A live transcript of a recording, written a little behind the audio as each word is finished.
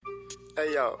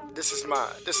Hey yo, this is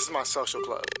my social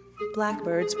club.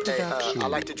 Blackbird's production. Hey, I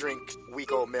like to drink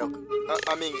weak old milk.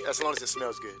 I mean, as long as it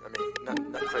smells good. I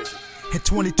mean, not crazy. At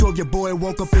 2012, your boy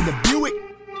woke up in the Buick.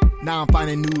 Now I'm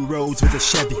finding new roads with a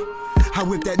Chevy. I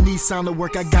whip that Nissan to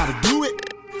work, I gotta do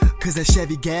it. Cause that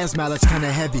Chevy gas mileage kinda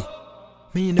heavy.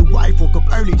 Me and the wife woke up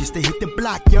early just to hit the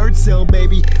block. Yard sale,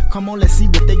 baby. Come on, let's see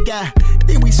what they got.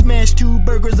 Then we smashed 2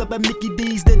 burgers up at Mickey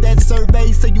D's. Did that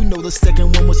survey, so you know the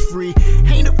second one was free.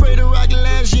 Ain't afraid to rock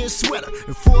last year's sweater.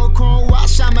 And for a chrome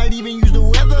wash, I might even use the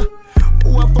weather.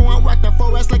 I rock the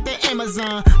 4S like the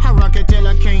Amazon. I rock it till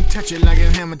I can't touch it like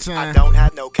it's hammer time. I don't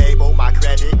have no cable, my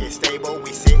credit is stable.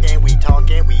 We sittin', we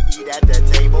talkin', we eat at the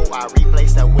table. I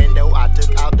replaced the window, I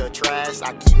took out the trash.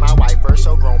 I keep my wife first,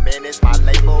 so grown men is my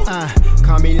label.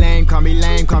 Call me lame, call me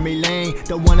lame, call me lame.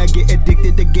 Don't wanna get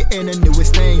addicted to getting the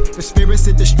newest thing. The spirits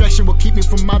of distraction will keep me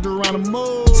from my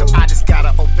Geronimo. So I just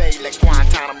gotta obey like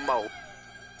Guantanamo.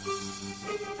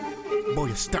 Boy,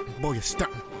 you're stuntin', boy, you're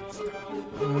stuntin'.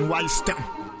 Why you stuntin'?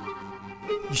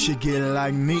 You should get it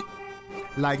like me.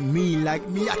 Like me, like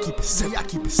me. I keep it simple, I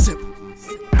keep it simple.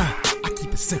 I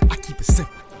keep it simple, I keep it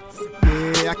simple.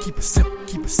 Yeah, I keep it simple,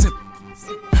 keep it simple.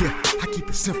 Yeah, I keep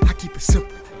it simple, I keep it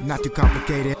simple. Not too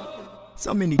complicated.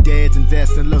 So many dads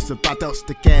invest in los zapatos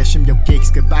to cash in your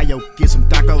gigs. Goodbye, yo, get some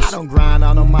tacos. I don't grind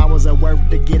on them hours of work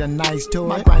to get a nice toy.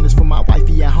 My grind is for my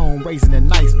wifey at home, raising a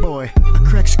nice boy. A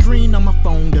cracked screen on my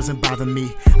phone doesn't bother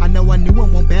me. I know a new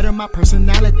one won't better my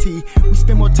personality. We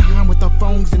spend more time with our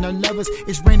phones than our lovers.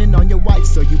 It's raining on your wife,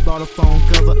 so you bought a phone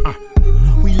cover.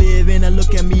 We live in a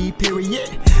look at me period.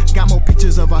 Got more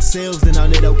pictures of ourselves than our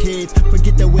little kids.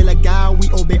 Forget the will of God, we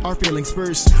obey our feelings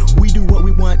first. We do what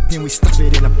we want, then we stuff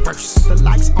it in a verse. The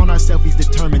likes on our selfies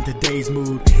determine today's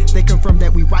mood. They confirm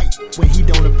that we right when he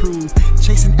don't approve.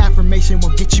 Chasing affirmation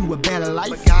won't get you a better life.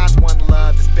 But God's one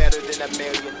love is better than a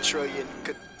million trillion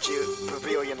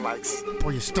pavilion likes.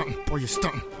 Boy, you're stuntin', boy, you're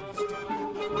stuntin'.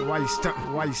 Why you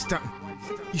stuntin', why you stuntin'?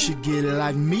 You should get it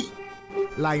like me.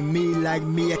 Like me, like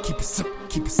me, I keep it simple,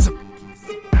 keep it simple.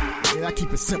 Yeah, I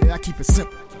keep it simple, I keep it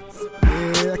simple.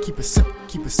 Yeah, I keep it simple,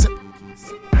 keep it simple.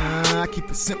 I keep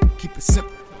it simple, keep it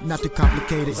simple. Not too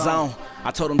complicated. Zone.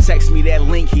 I told him text me that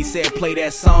link, he said play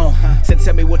that song. Said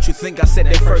tell me what you think, I said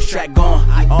that first track gone.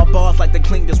 All bars like the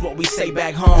clink, that's what we say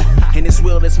back home. And this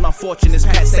wheel, that's my fortune, this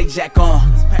Pat say Jack on.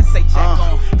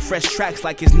 Fresh tracks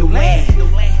like it's new land.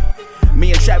 Me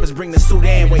and Travis bring the suit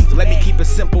in. Wait, let me keep it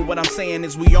simple. What I'm saying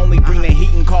is we only bring the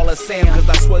heat and call us Sam, cause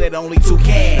I swear that only 2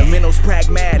 can. The mental's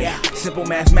pragmatic, simple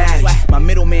mathematics. My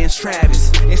middleman's Travis,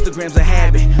 Instagram's a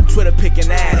habit. Twitter picking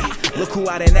at it. Look who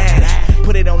I done added.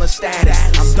 Put it on a status.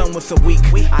 I'm done with a week.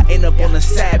 I end up on the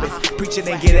Sabbath. Preach it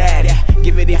and get at it.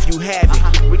 Give it if you have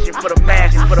it. Reaching for the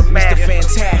masses, for the masses.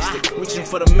 Mr. Fantastic. Reaching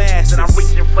for the masses. And I'm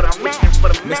reaching for the masses, for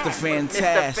the masses. Mr.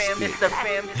 Fantastic.